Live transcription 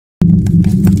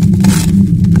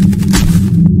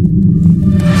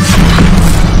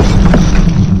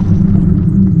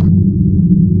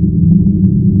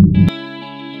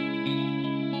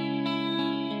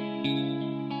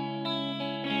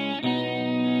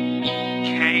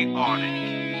K on it.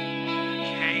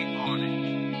 K on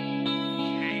it.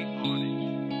 K on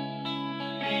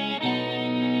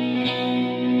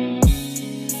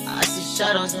it. I see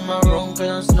shadows in my room cause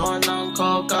I'm snoring on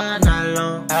coke all night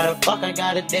long. How the fuck I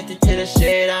got addicted to the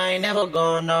shit I ain't never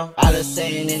gonna know. I was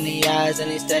saying in the eyes and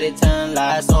they steady telling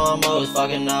lies, so I'm always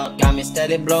fucking up. Got me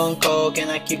steady blowing coke and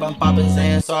I keep on popping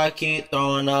Zan, so I keep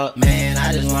throwing up. Man,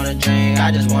 I just wanna drink, I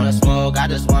just wanna smoke, I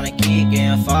just wanna keep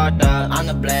getting fucked up. I'm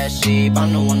the black sheep,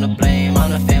 I'm the one to blame,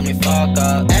 I'm the family fuck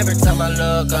up. Every time I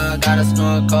look up, gotta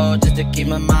snort cold just to keep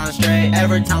my mind straight.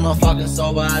 Every time I'm fucking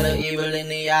sober, I look evil in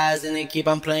the eyes and they keep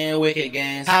on playing wicked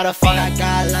games. How the fuck I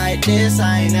got like this,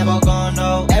 I ain't never gonna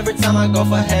know. Every time I go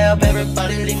for help,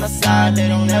 everybody leave my side. They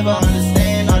don't ever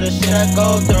understand all the shit I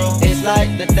go through. It's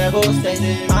like the devil stays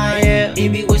in my ear. He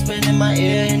be whispering in my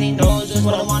ear and he knows just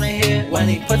what I wanna hear. When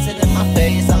he puts it in my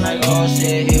face, I'm like, oh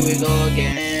shit, here we go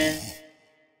again.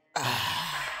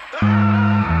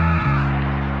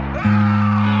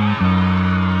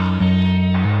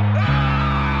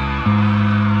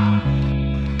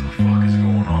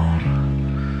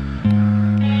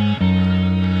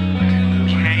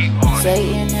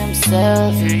 Satan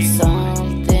himself, he's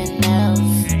something else.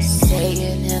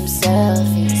 Satan himself,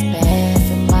 he's bad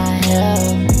for my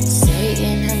health.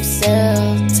 Satan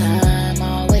himself, time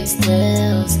always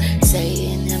tells.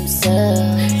 Satan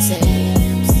himself, Satan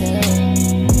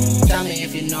himself. Tell me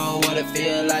if you know what it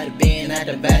feel like being at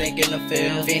the Vatican in the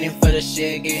field. Feeding for the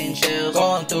shit, getting chills.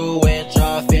 Going through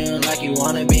withdrawal, feeling like you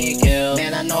wanna be killed.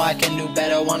 Man, I know I can do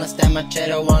better, wanna stand my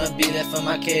cheddar, wanna be there for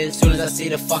my kids. Soon as I see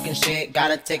the fucking shit,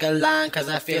 gotta take a line, cause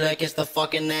I feel like it's the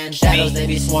fucking end. Shadows, they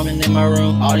be swarming in my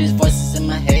room. All these voices in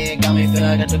my head got me feel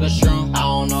like I took a shroom. I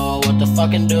don't know what to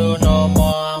fucking do no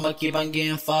more, I'ma keep on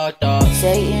getting fucked up.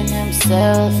 Satan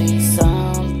himself, he's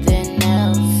something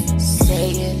else.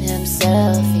 Satan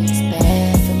himself, he's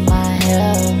bad for my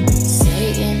health.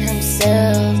 Satan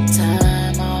himself,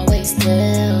 time always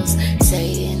tells.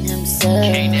 Satan himself.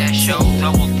 K-Dash-O,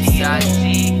 double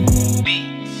D-I-C.